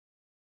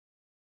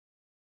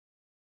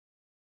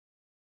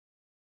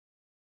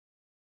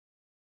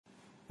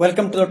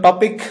Welcome to the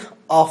topic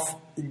of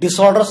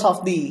disorders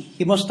of the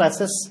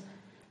hemostasis.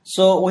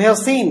 So we have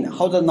seen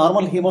how the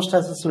normal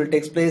hemostasis will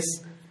take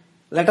place.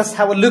 Let us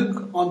have a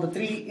look on the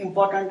three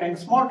important and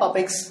small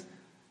topics.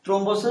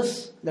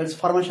 Thrombosis, that is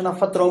formation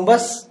of a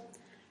thrombus.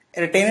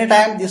 At any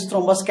time this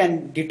thrombus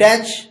can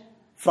detach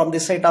from the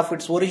site of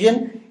its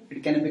origin.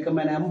 It can become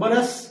an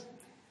embolus.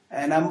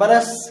 An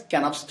embolus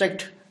can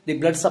obstruct the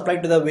blood supply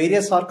to the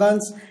various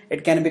organs.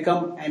 It can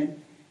become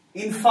an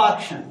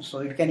infarction. So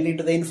it can lead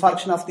to the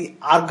infarction of the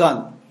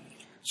organ.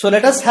 So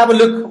let us have a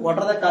look what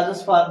are the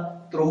causes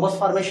for thrombus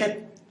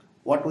formation,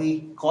 what we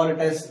call it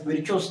as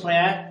virtuous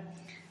triad,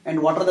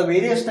 and what are the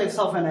various types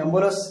of an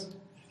embolus,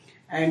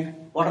 and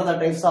what are the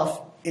types of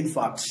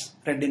infarcts,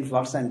 red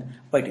infarcts and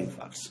white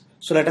infarcts.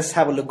 So let us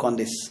have a look on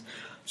this.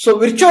 So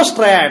virtuous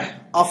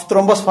triad of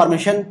thrombus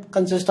formation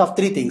consists of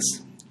three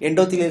things: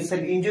 endothelial cell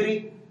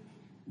injury,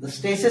 the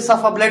stasis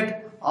of a blood,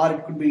 or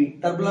it could be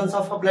turbulence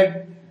of a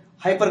blood,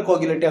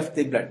 hypercoagulability of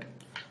the blood.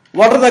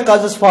 What are the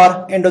causes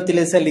for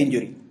endothelial cell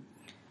injury?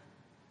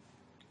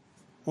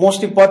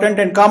 Most important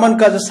and common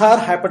causes are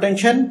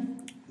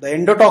hypertension, the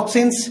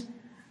endotoxins,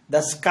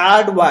 the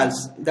scarred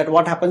valves, that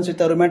what happens with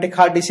the rheumatic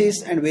heart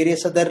disease and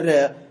various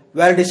other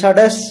valve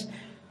disorders,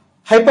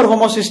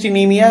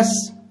 hyperhomocysteinemias,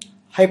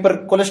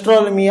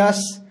 hypercholesterolemias,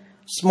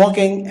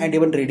 smoking, and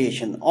even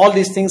radiation. All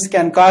these things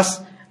can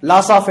cause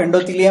loss of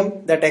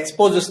endothelium that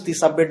exposes the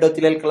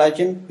subendothelial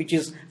collagen, which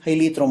is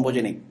highly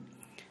thrombogenic.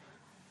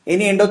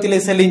 Any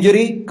endothelial cell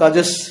injury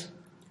causes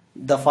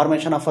the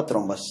formation of a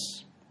thrombus.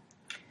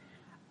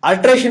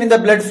 Alteration in the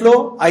blood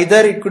flow, either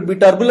it could be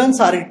turbulence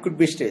or it could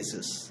be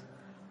stasis.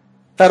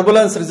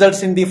 Turbulence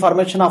results in the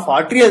formation of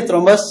arterial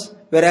thrombus,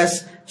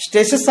 whereas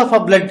stasis of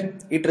a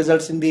blood, it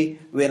results in the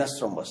venous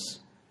thrombus.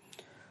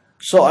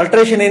 So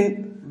alteration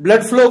in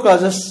blood flow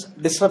causes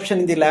disruption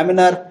in the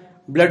laminar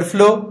blood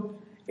flow.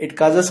 It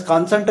causes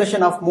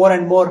concentration of more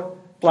and more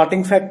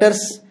clotting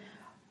factors,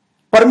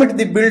 permit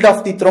the build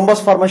of the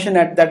thrombus formation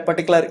at that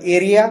particular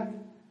area,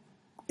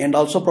 and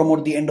also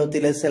promote the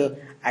endothelial cell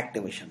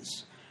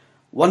activations.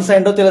 Once the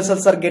endothelial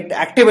cells get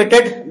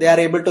activated, they are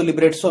able to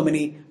liberate so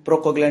many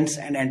procoagulants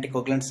and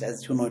anticoagulants,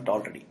 as you know it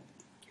already.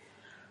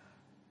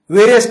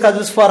 Various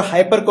causes for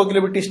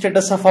hypercoagulability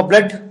status of a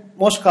blood.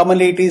 Most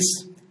commonly it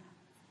is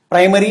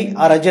primary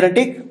or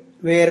genetic,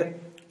 where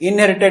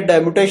inherited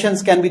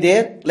mutations can be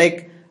there,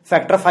 like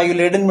factor V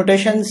laden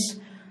mutations,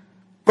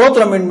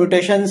 prothrombin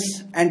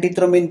mutations,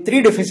 antithrombin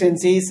 3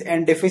 deficiencies,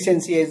 and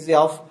deficiencies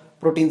of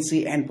protein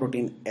C and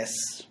protein S.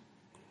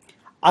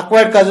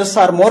 Acquired causes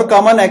are more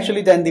common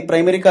actually than the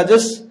primary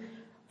causes.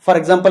 For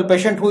example,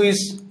 patient who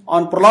is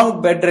on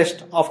prolonged bed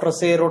rest after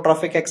say road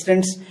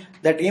accidents,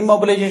 that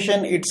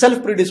immobilization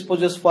itself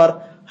predisposes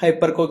for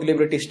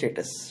hypercoagulability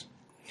status.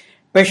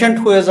 Patient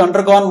who has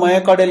undergone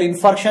myocardial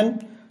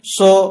infarction,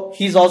 so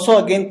he is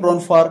also again prone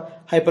for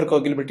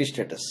hypercoagulability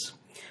status.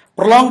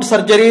 Prolonged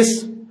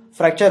surgeries,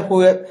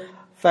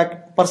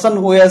 person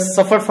who has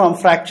suffered from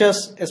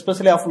fractures,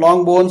 especially of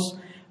long bones,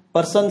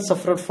 person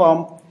suffered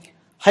from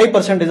high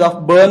percentage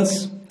of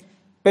burns,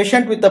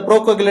 patient with the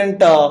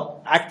procoagulant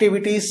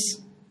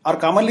activities are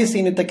commonly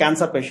seen with the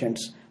cancer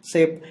patients.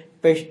 Say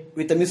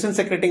with the mucin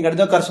secreting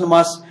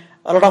adenocarcinomas,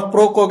 a lot of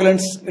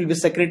procoagulants will be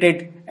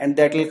secreted and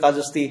that will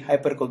cause the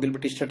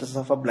hypercoagulability status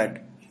of a blood.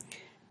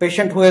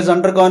 Patient who has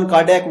undergone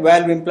cardiac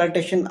valve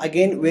implantation,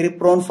 again very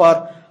prone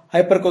for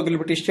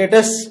hypercoagulability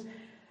status.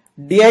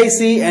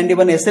 DIC and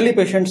even SLE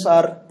patients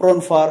are prone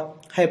for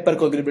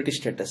hypercoagulability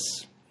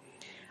status.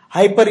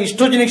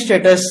 Hyperestrogenic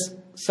status,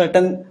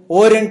 certain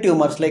ovarian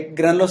tumors like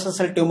granulosa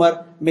cell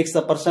tumor makes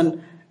the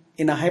person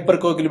in a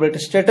hypercoagulability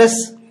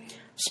status.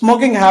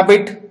 Smoking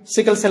habit,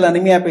 sickle cell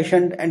anemia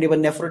patient, and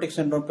even nephrotic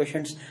syndrome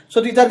patients. So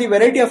these are the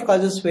variety of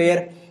causes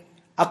where,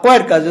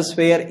 acquired causes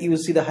where you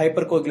see the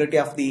hypercoagulability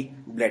of the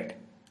blood.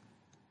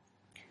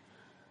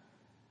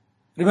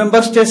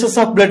 Remember, stasis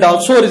of blood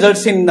also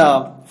results in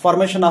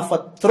formation of a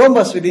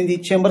thrombus within the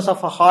chambers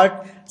of a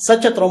heart.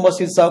 Such a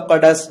thrombus is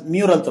called as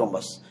mural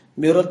thrombus.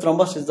 Mural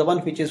thrombus is the one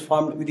which is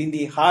formed within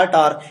the heart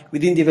or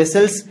within the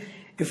vessels.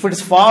 If it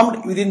is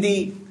formed within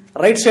the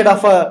right side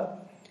of a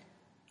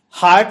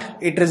heart,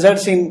 it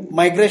results in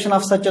migration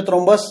of such a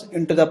thrombus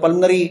into the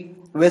pulmonary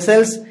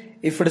vessels.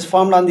 If it is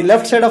formed on the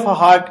left side of a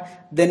heart,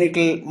 then it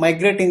will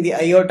migrate in the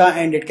aorta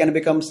and it can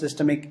become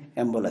systemic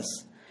embolus.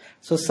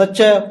 So such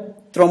a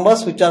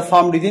thrombus which are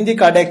formed within the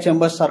cardiac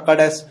chambers are called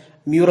as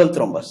mural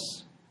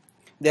thrombus.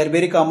 They are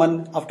very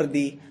common after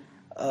the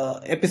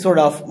episode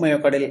of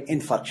myocardial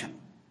infarction.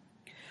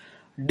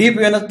 Deep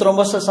venous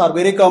thrombosis are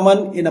very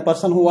common in a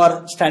person who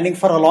are standing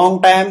for a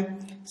long time,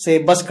 say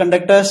bus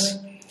conductors,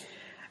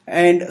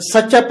 and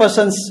such a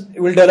persons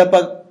will develop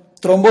a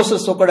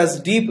thrombosis so called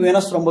as deep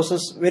venous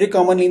thrombosis very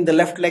commonly in the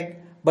left leg,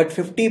 but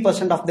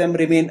 50% of them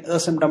remain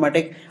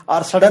asymptomatic,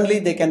 or suddenly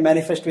they can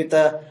manifest with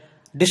a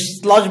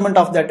dislodgement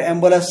of that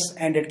embolus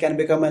and it can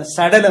become a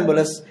saddle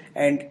embolus,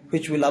 and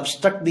which will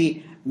obstruct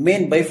the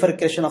main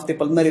bifurcation of the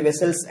pulmonary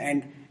vessels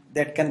and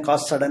that can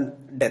cause sudden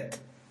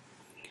death.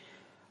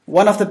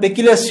 One of the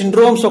peculiar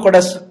syndromes, so called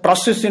as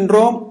Thrombosis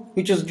syndrome,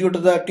 which is due to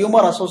the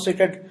tumor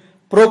associated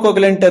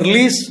procoagulant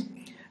release,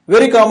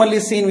 very commonly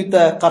seen with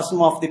the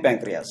carcinoma of the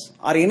pancreas,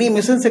 or any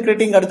mucin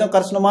secreting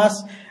adenocarcinomas,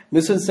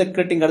 mucin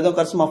secreting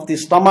adenocarcinoma of the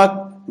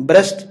stomach,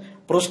 breast,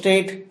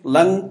 prostate,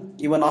 lung,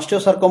 even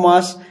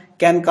osteosarcomas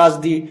can cause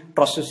the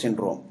Thrombosis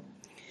syndrome.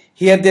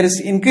 Here there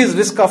is increased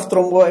risk of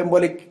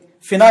thromboembolic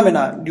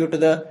phenomena due to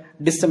the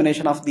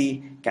dissemination of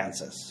the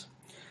cancers.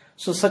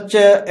 So such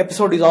a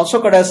episode is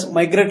also called as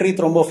migratory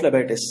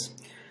thrombophlebitis.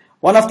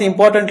 One of the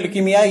important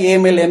leukemia,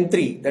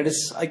 AML-M3, that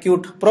is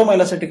acute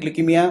promyelocytic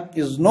leukemia,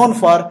 is known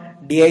for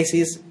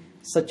DICs.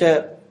 Such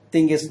a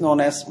thing is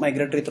known as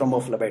migratory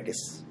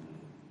thrombophlebitis.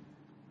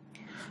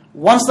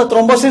 Once the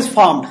thrombus is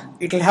formed,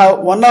 it will have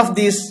one of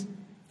these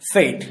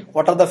fate.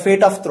 What are the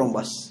fate of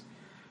thrombus?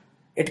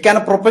 It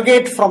can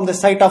propagate from the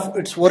site of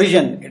its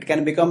origin. It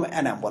can become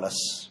an embolus.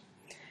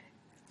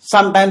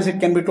 Sometimes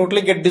it can be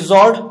totally get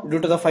dissolved due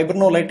to the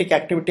fibrinolytic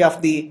activity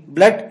of the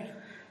blood.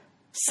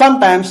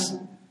 Sometimes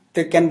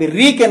there can be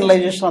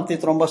recanalization of the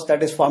thrombus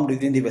that is formed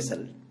within the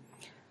vessel.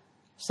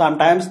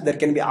 Sometimes there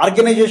can be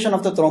organization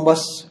of the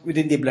thrombus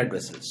within the blood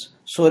vessels.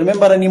 So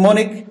remember a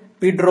mnemonic: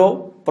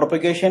 Pedro,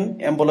 propagation,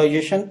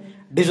 embolization,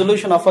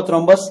 dissolution of a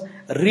thrombus,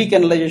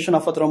 recanalization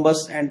of a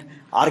thrombus, and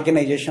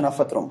organization of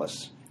a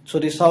thrombus. So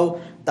this is how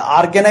the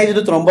organized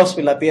thrombus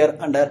will appear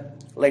under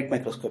light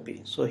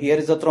microscopy. So here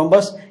is the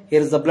thrombus,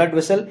 here is the blood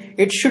vessel.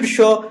 It should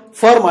show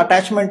firm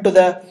attachment to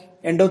the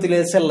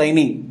endothelial cell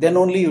lining. Then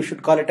only you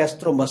should call it as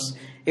thrombus.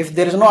 If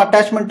there is no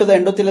attachment to the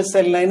endothelial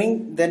cell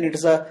lining, then it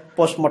is a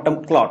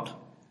postmortem clot.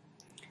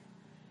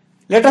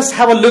 Let us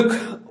have a look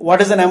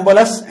what is an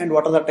embolus and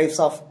what are the types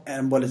of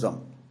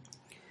embolism.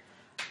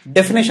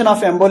 Definition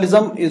of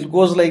embolism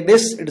goes like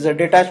this. It is a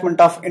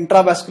detachment of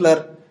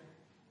intravascular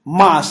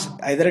mass.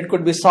 Either it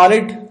could be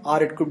solid,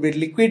 or it could be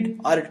liquid,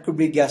 or it could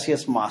be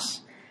gaseous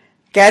mass,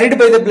 carried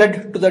by the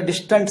blood to the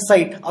distant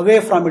site away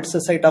from its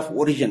site of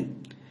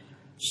origin.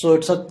 So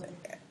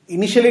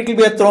initially it will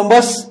be a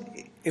thrombus.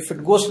 If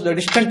it goes to the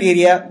distant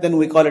area, then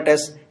we call it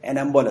as an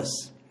embolus.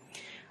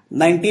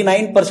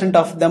 99%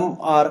 of them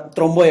are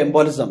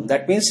thromboembolism.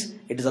 That means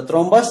it is a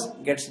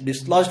thrombus, gets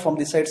dislodged from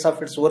the sites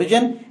of its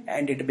origin,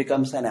 and it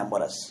becomes an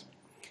embolus.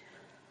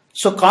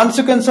 So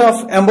consequence of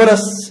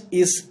embolus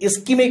is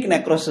ischemic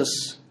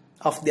necrosis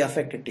of the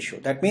affected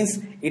tissue. That means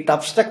it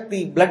obstructs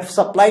the blood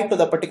supply to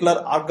the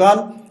particular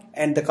organ,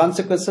 and the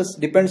consequences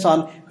depends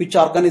on which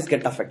organ is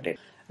get affected.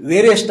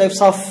 Various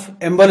types of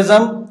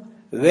embolism: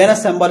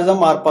 venous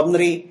embolism or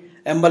pulmonary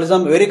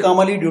embolism, very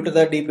commonly due to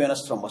the deep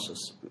venous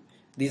thrombosis.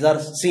 These are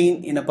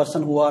seen in a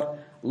person who are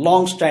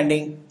long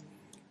standing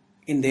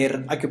in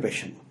their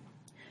occupation.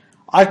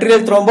 Arterial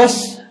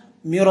thrombus,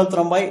 mural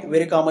thrombi,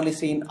 very commonly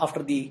seen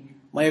after the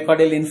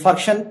myocardial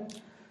infarction.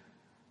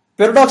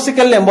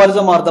 Paradoxical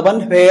embolism are the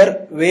one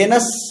where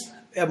venous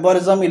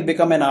embolism will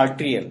become an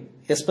arterial,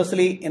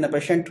 especially in a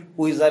patient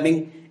who is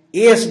having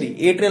ASD,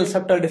 atrial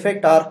septal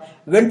defect, or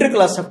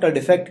ventricular septal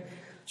defect.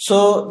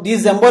 So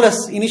these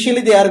embolus,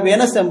 initially they are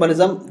venous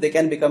embolism, they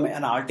can become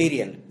an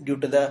arterial due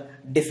to the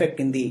defect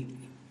in the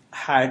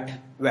heart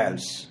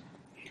valves.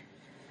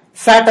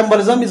 Fat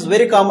embolism is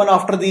very common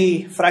after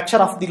the fracture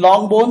of the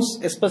long bones,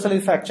 especially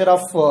fracture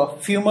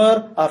of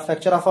femur or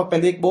fracture of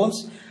pelvic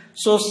bones.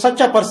 So such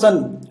a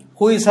person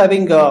who is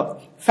having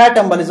fat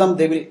embolism,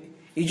 they will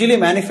usually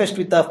manifest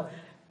with the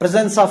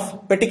presence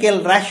of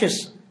petechial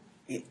rashes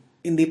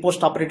in the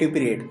post-operative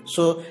period.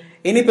 So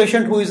any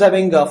patient who is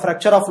having a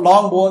fracture of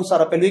long bones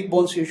or pelvic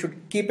bones, you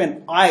should keep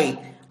an eye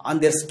on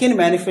their skin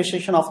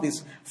manifestation of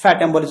this fat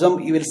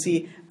embolism. You will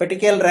see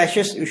petechial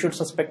rashes, you should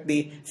suspect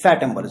the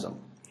fat embolism.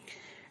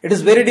 It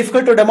is very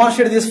difficult to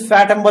demonstrate this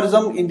fat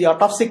embolism in the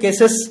autopsy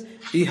cases.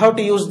 You have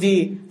to use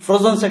the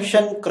frozen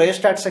section,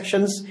 cryostat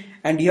sections,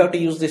 and you have to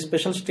use the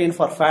special stain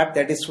for fat,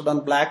 that is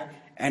Sudan black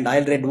and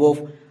Isle red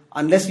wove.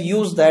 Unless you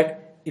use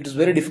that, it is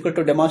very difficult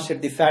to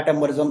demonstrate the fat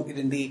embolism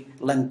within the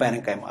lung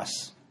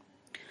parenchymas.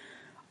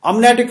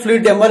 Amniotic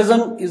fluid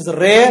embolism is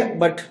rare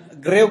but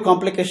grave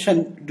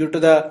complication due to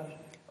the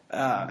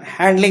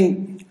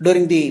handling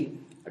during the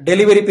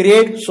delivery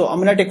period. So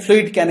amniotic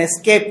fluid can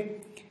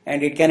escape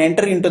and it can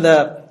enter into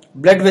the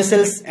blood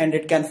vessels and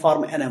it can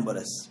form an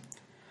embolus.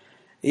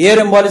 Air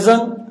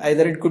embolism,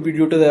 either it could be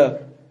due to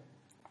the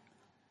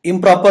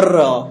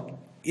improper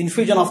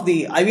infusion of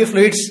the IV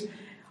fluids,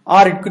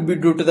 or it could be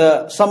due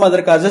to some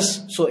other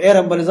causes. So air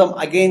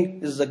embolism again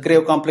is a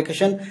grave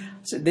complication.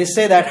 So they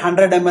say that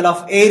 100 ml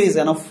of air is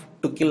enough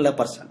to kill a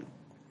person.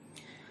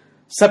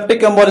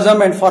 Septic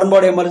embolism and foreign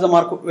body embolism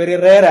are very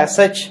rare as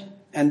such,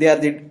 and they are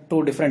the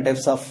two different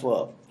types of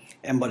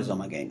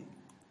embolism again.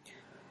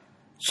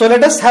 So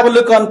let us have a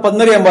look on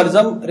pulmonary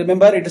embolism.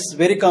 Remember, it is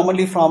very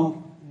commonly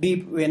from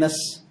deep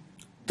venous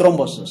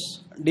thrombosis.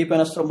 Deep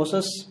venous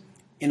thrombosis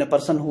in a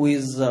person who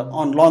is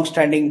on long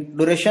standing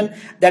duration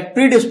that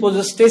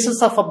predisposes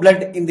stasis of a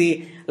blood in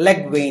the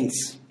leg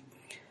veins.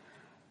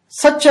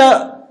 Such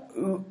a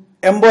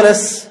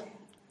embolus,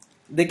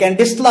 they can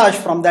dislodge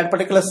from that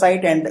particular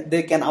site and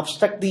they can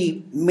obstruct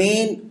the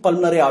main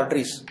pulmonary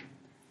arteries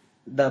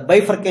the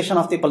bifurcation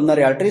of the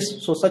pulmonary arteries.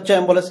 So such a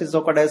embolus is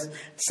called as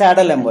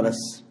saddle embolus.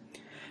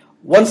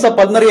 Once a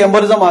pulmonary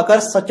embolism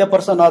occurs, such a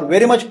person are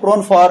very much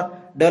prone for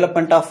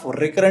development of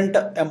recurrent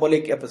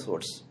embolic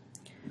episodes.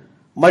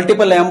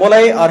 Multiple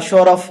emboli or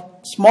shower of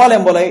small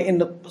emboli in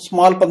the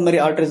small pulmonary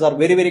arteries are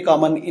very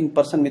common in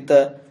person with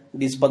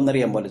this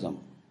pulmonary embolism.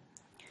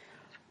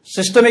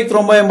 Systemic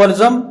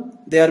thromboembolism,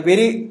 they are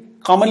very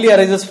commonly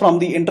arises from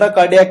the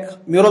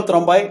intracardiac mural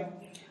thrombi.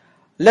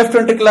 Left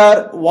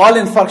ventricular wall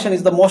infarction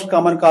is the most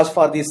common cause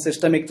for this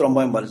systemic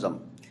thromboembolism.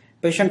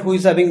 Patient who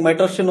is having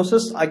mitral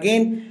stenosis,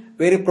 again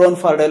very prone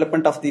for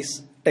development of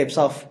these types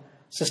of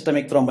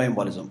systemic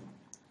thromboembolism.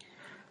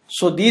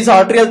 So these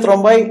arterial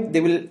thrombi, they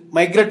will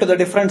migrate to the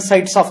different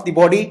sites of the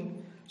body.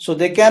 So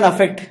they can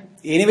affect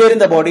anywhere in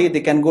the body.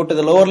 They can go to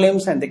the lower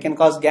limbs and they can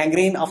cause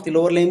gangrene of the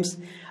lower limbs.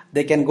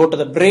 They can go to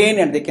the brain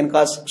and they can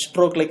cause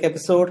stroke-like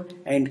episode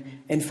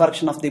and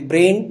infarction of the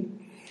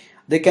brain.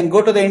 They can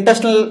go to the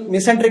intestinal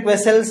mesenteric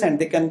vessels and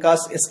they can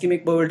cause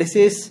ischemic bowel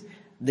disease.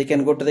 They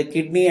can go to the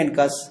kidney and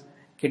cause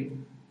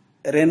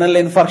renal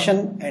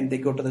infarction, and they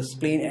go to the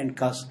spleen and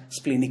cause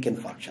splenic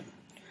infarction.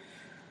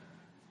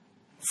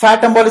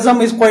 Fat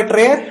embolism is quite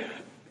rare,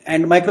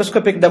 and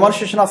microscopic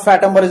demonstration of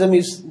fat embolism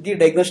is the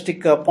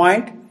diagnostic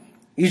point.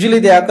 Usually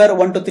they occur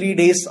 1 to 3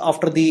 days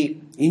after the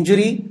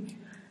injury.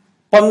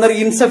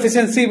 Pulmonary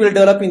insufficiency will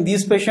develop in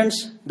these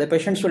patients. The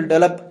patients will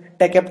develop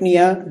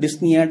tachypnea,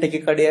 dyspnea,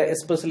 tachycardia,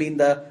 especially in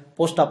the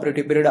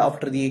post-operative period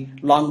after the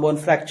long bone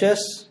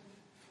fractures.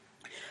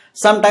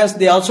 Sometimes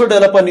they also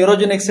develop a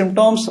neurogenic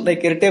symptoms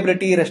like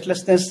irritability,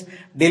 restlessness,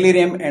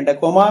 delirium, and a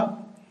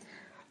coma.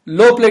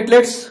 Low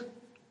platelets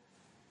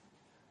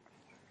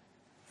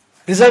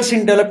results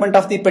in development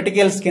of the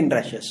petechial skin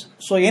rashes.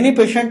 So any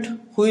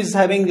patient who is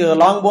having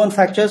long bone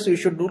fractures, you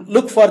should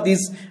look for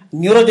these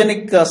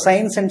neurogenic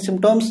signs and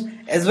symptoms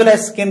as well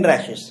as skin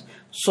rashes.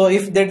 So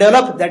if they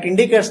develop, that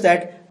indicates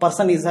that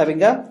person is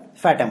having a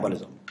fat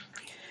embolism.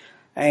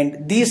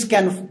 And these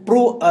can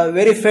prove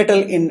very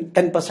fatal in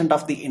 10%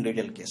 of the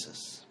individual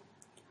cases.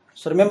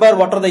 So remember,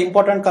 what are the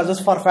important causes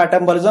for fat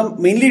embolism?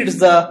 Mainly it is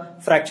the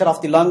fracture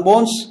of the long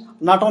bones.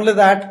 Not only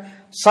that,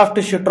 soft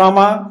tissue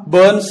trauma,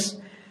 burns,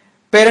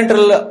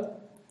 parenteral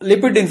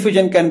lipid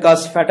infusion can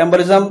cause fat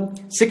embolism.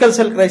 Sickle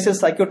cell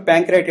crisis, acute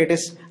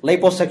pancreatitis,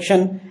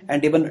 liposuction,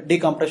 and even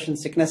decompression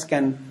sickness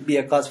can be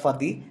a cause for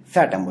the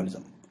fat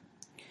embolism.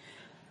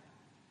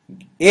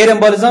 Air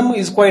embolism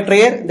is quite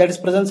rare, that is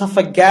presence of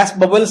a gas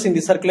bubbles in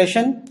the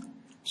circulation.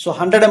 So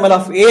 100 ml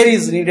of air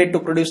is needed to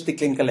produce the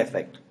clinical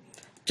effect.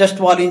 Chest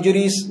wall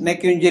injuries,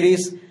 neck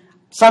injuries,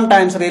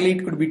 sometimes really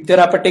it could be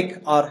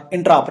therapeutic or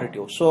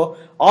intraoperative. So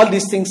all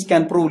these things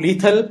can prove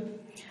lethal.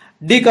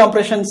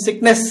 Decompression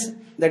sickness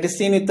that is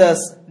seen with the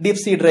deep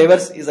sea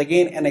drivers is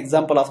again an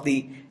example of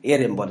the air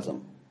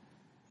embolism.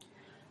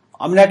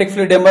 Amniotic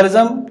fluid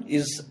embolism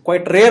is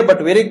quite rare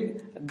but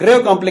very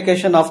grave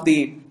complication of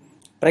the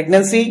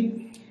pregnancy.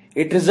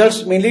 It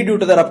results mainly due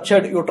to the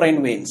ruptured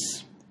uterine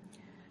veins.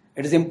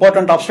 It is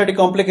important obstetric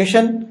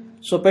complication.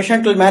 So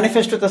patient will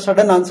manifest with a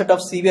sudden onset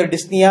of severe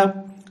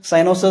dyspnea,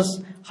 cyanosis,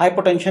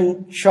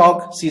 hypotension,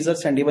 shock,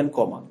 seizures, and even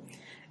coma.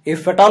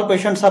 If at all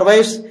patient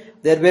survives,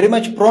 they are very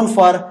much prone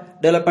for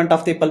development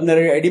of the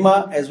pulmonary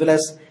edema as well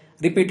as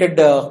repeated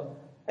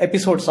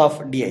episodes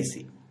of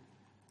DIC.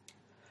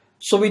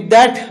 So with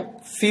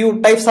that,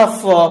 few types of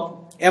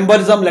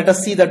embolism, let us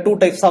see the two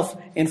types of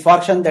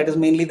infarction, that is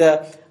mainly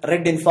the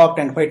red infarct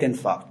and white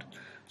infarct.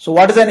 So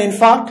what is an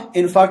infarct?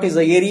 Infarct is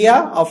the area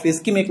of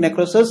ischemic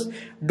necrosis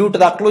due to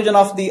the occlusion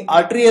of the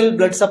arterial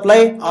blood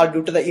supply or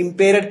due to the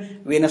impaired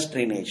venous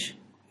drainage.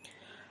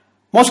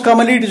 Most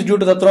commonly it is due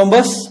to the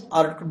thrombus,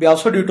 or it could be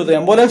also due to the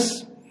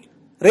embolus.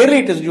 Rarely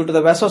it is due to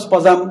the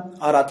vasospasm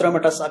or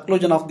atheromatous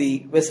occlusion of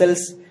the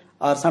vessels,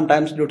 or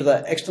sometimes due to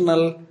the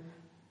external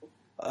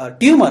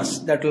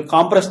tumors that will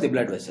compress the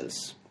blood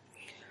vessels.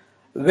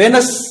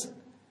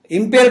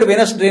 Impaired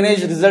venous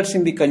drainage results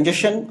in the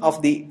congestion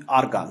of the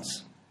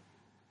organs.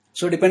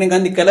 So depending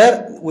on the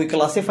color, we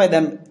classify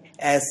them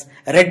as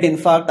red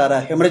infarct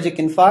or hemorrhagic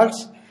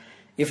infarcts.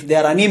 If they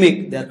are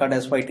anemic, they are called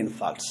as white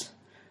infarcts.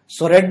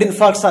 So red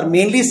infarcts are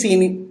mainly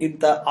seen in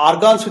the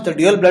organs with a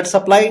dual blood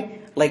supply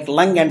like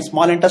lung and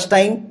small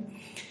intestine,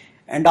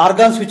 and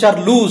organs which are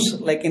loose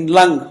like in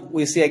lung,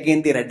 we see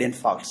again the red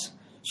infarcts.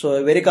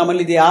 So very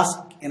commonly they ask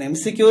in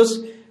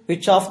MCQs,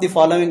 which of the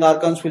following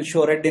organs will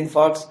show red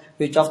infarcts,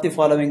 which of the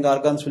following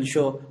organs will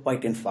show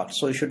white infarcts.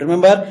 So you should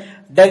remember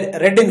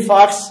that red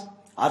infarcts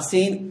are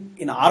seen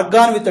in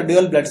organ with a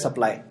dual blood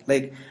supply,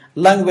 like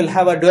lung will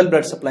have a dual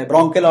blood supply,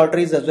 bronchial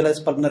arteries as well as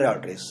pulmonary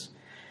arteries.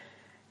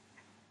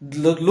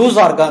 Loose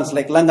organs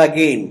like lung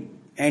again,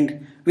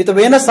 and with a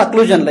venous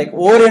occlusion like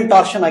ovarian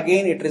torsion,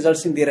 again it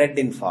results in the red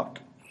infarct.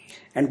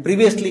 And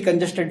previously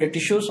congested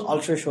tissues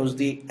also shows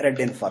the red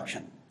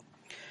infarction.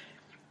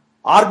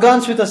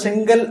 Organs with a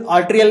single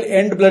arterial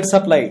end blood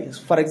supply,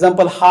 for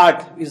example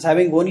heart is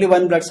having only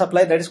one blood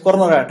supply, that is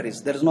coronary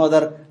arteries, there is no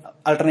other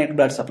alternate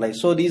blood supply.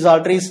 So these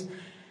arteries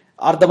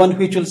are the one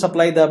which will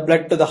supply the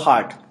blood to the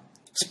heart.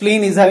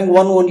 Spleen is having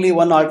only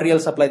one arterial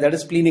supply, that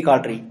is splenic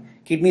artery.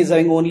 Kidney is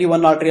having only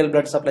one arterial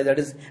blood supply, that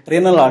is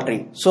renal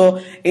artery. So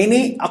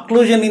any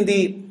occlusion in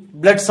the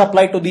blood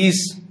supply to these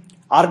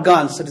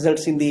organs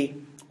results in the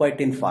white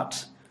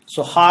infarcts.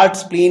 So heart,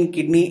 spleen,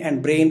 kidney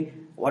and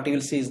brain, what you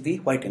will see is the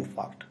white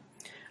infarct.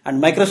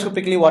 And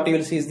microscopically what you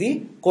will see is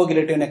the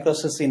coagulative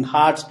necrosis in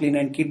heart, spleen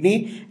and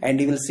kidney, and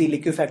you will see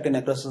liquefactive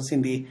necrosis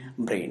in the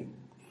brain.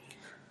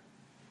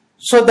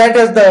 So that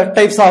is the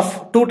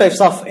two types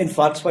of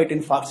infarcts, white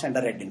infarcts and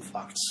the red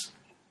infarcts.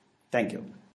 Thank you.